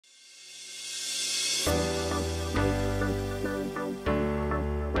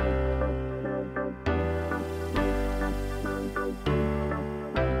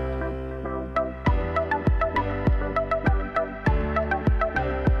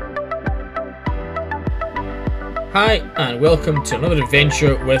Hi and welcome to another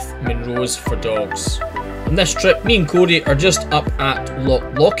adventure with Munros for Dogs. On this trip, me and Cody are just up at Loch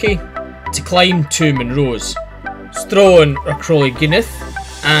Lochy to climb to Munros. Sron or Crawley Guinness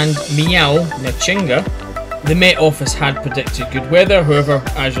and Meall na Teanga. The Met Office had predicted good weather, however,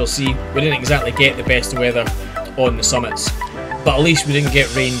 as you'll see, we didn't exactly get the best weather on the summits, but at least we didn't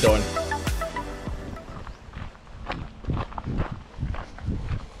get rained on.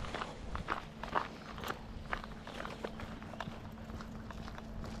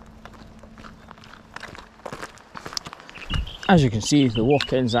 As you can see, the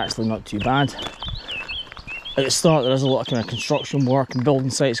walk-in's actually not too bad. At the start there is a lot of kind of construction work and building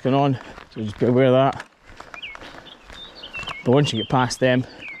sites going on, so just be aware of that. But once you get past them,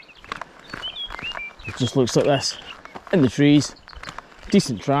 it just looks like this. In the trees,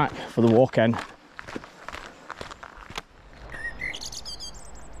 decent track for the walk-in.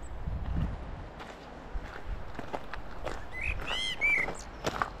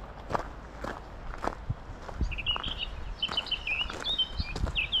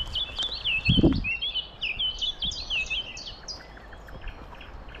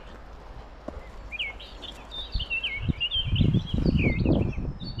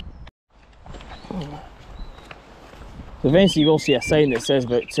 So eventually you will see a sign that says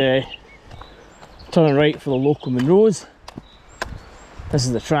about turning right for the local Munros. This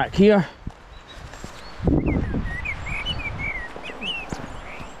is the track here.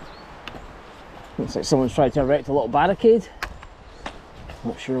 Looks like someone's tried to erect a little barricade.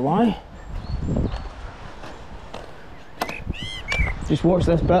 Not sure why. Just watch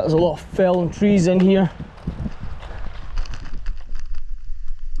this bit, there's a lot of fallen trees in here.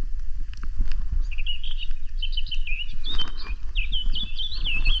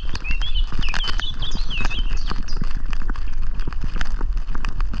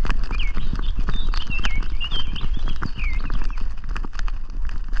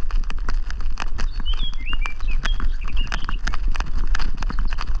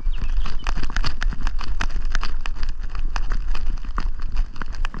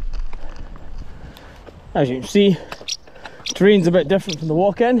 As you can see, terrain's a bit different from the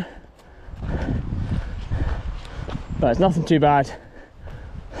walk-in, but it's nothing too bad.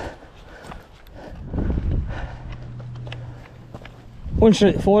 Once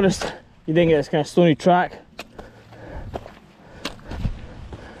you're at the forest, you then get this kind of stony track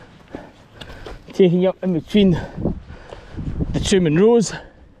taking you up in between the two Munros.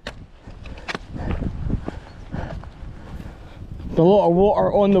 A lot of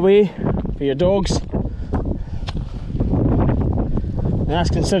water on the way for your dogs. And that's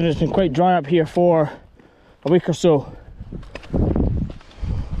considering it's been quite dry up here for a week or so.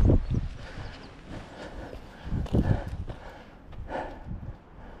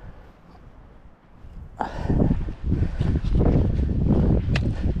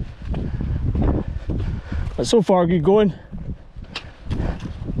 But so far good going.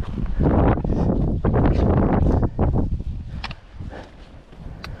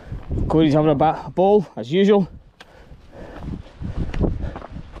 Cody's having a ball as usual.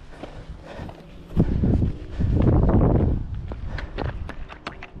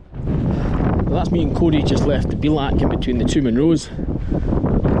 Well, that's me and Cody just left the bivouac in between the two Munros.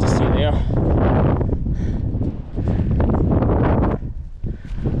 You can see it there.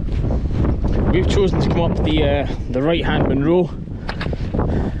 We've chosen to come up the right hand Munro.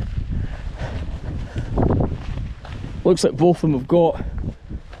 Looks like both of them have got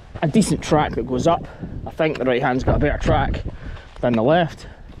a decent track that goes up. I think the right hand's got a better track than the left.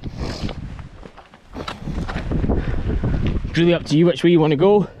 It's really up to you which way you want to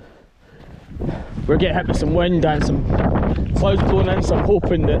go. We're getting hit with some wind and some clouds blowing in, so I'm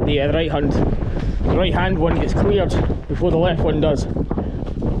hoping that the right hand one gets cleared before the left one does.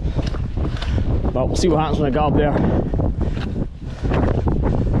 But we'll see what happens when I get up there.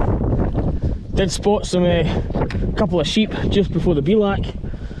 Did spot some couple of sheep just before the bivouac,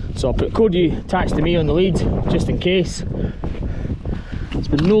 so I'll put Cody attached to me on the lead just in case. There's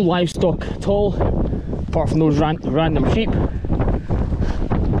been no livestock at all apart from those random sheep.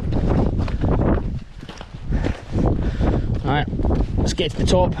 Alright, let's get to the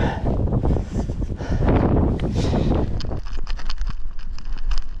top.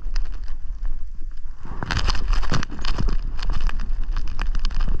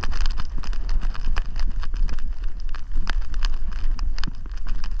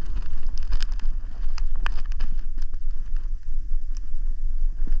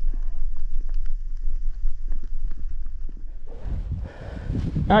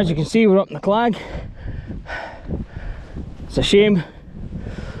 As you can see, we're up in the clag. It's a shame.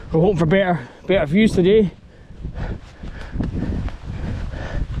 We're hoping for better views today.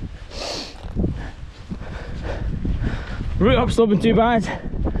 Route up's not been too bad.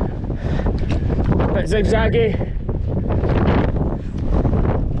 Bit zigzaggy.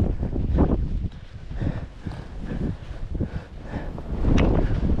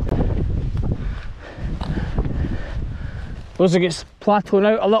 Looks like it's plateauing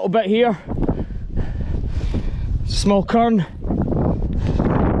out a little bit here. It's a small curn.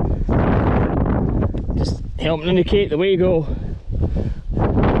 Just helping indicate the way to go.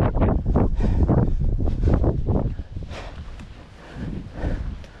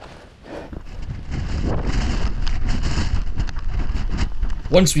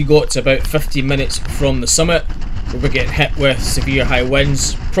 Once we got to about 15 minutes from the summit, we were getting hit with severe high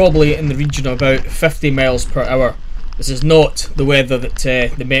winds, probably in the region of about 50 miles per hour. This is not the weather that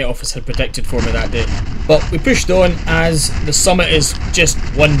the Met Office had predicted for me that day. But we pushed on as the summit is just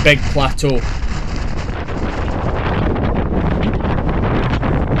one big plateau.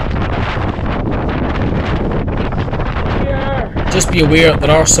 Just be aware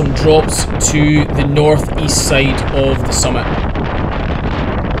there are some drops to the northeast side of the summit.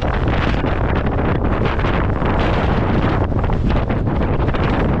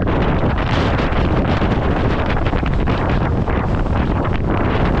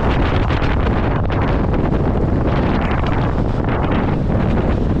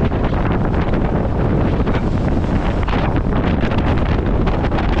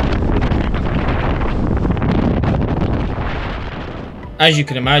 As you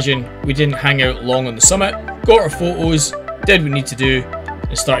can imagine, we didn't hang out long on the summit, got our photos, did what we need to do,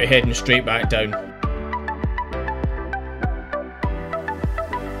 and started heading straight back down.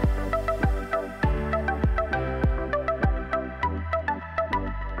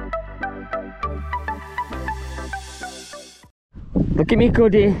 Look at me,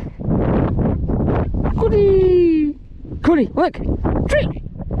 Cody. Cody! Cody, look! Treat!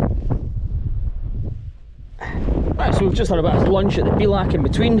 Right, so we've just had a bit of lunch at the Meall in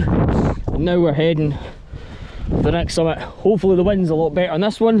between, and now we're heading to the next summit. Hopefully the wind's a lot better on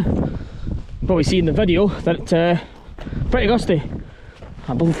this one. You'll probably see in the video that it's pretty gusty.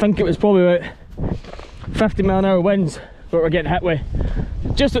 I think it was probably about 50-mile-an-hour winds that we're getting hit with.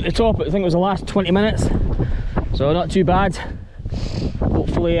 Just at the top, I think it was the last 20 minutes, so not too bad.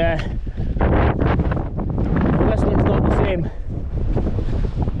 Hopefully this one's not the same,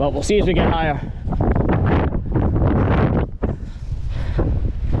 but we'll see as we get higher.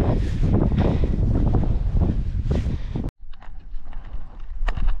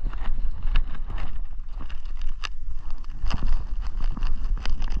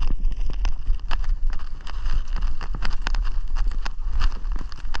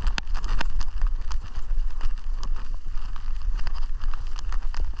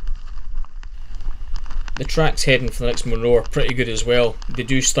 The tracks heading for the next Munro are pretty good as well. They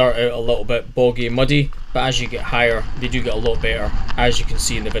do start out a little bit boggy and muddy, but as you get higher they do get a lot better, as you can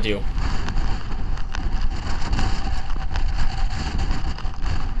see in the video.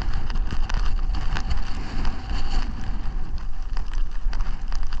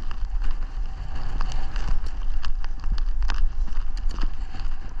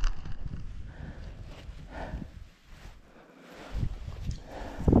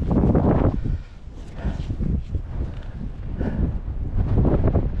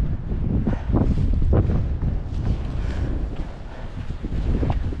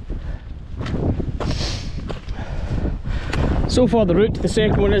 So far the route to the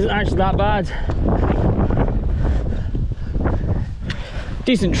second one isn't actually that bad.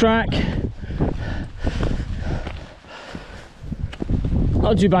 Decent track.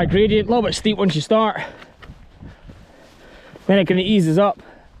 Not too bad gradient, a little bit steep once you start. Then it kind of eases up.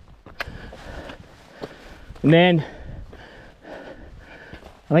 And then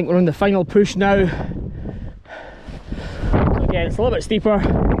I think we're on the final push now. So again, it's a little bit steeper.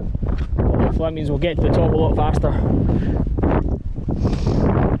 Hopefully that means we'll get to the top a lot faster.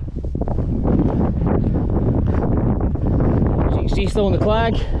 See, still on the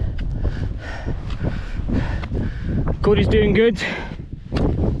clag. Cody's doing good.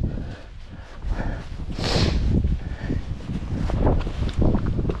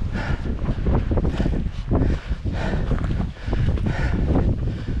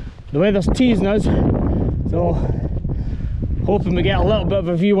 The weather's teasing us, so hoping we get a little bit of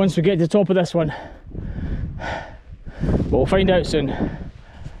a view once we get to the top of this one. But we'll find out soon.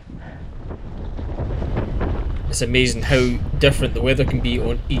 It's amazing how different the weather can be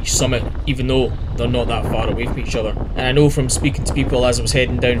on each summit, even though they're not that far away from each other. And I know from speaking to people as I was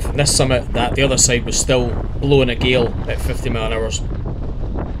heading down from this summit that the other side was still blowing a gale at 50 mile an hour.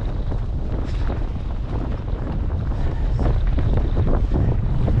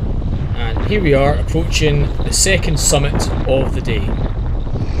 And here we are approaching the second summit of the day.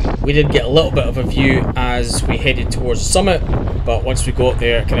 We did get a little bit of a view as we headed towards the summit, but once we got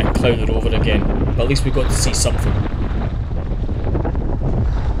there, it kind of clouded over again. But at least we got to see something.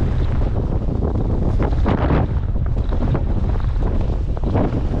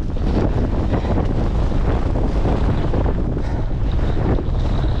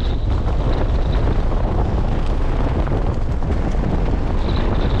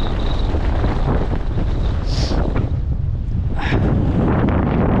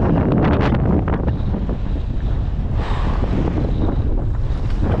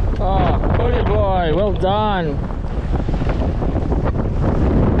 Well done.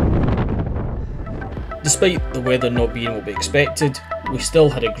 Despite the weather not being what we expected, we still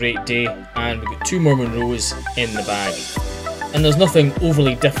had a great day and we got 2 more Munros in the bag. And there's nothing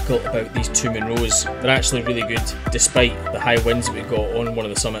overly difficult about these 2 Munros, they're actually really good despite the high winds that we got on one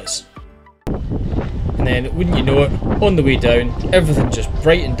of the summits. And then, wouldn't you know it, on the way down, everything just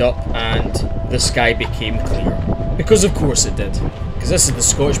brightened up and the sky became clear. Because of course it did. Because this is the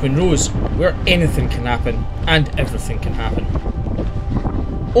Scottish Munros, where anything can happen and everything can happen.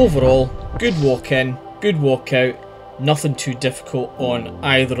 Overall, good walk in, good walk out, nothing too difficult on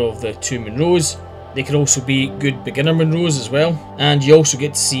either of the 2 Munros. They could also be good beginner Munros as well, and you also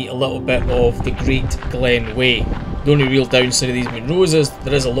get to see a little bit of the Great Glen Way. The only real downside of these Munros is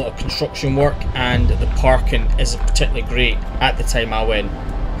there is a lot of construction work and the parking isn't particularly great at the time I went.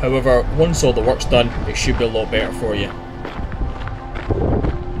 However, once all the work's done, it should be a lot better for you.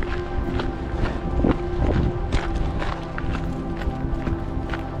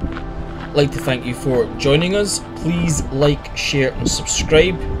 I'd like to thank you for joining us. Please like, share and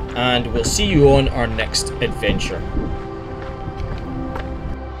subscribe, and we'll see you on our next adventure.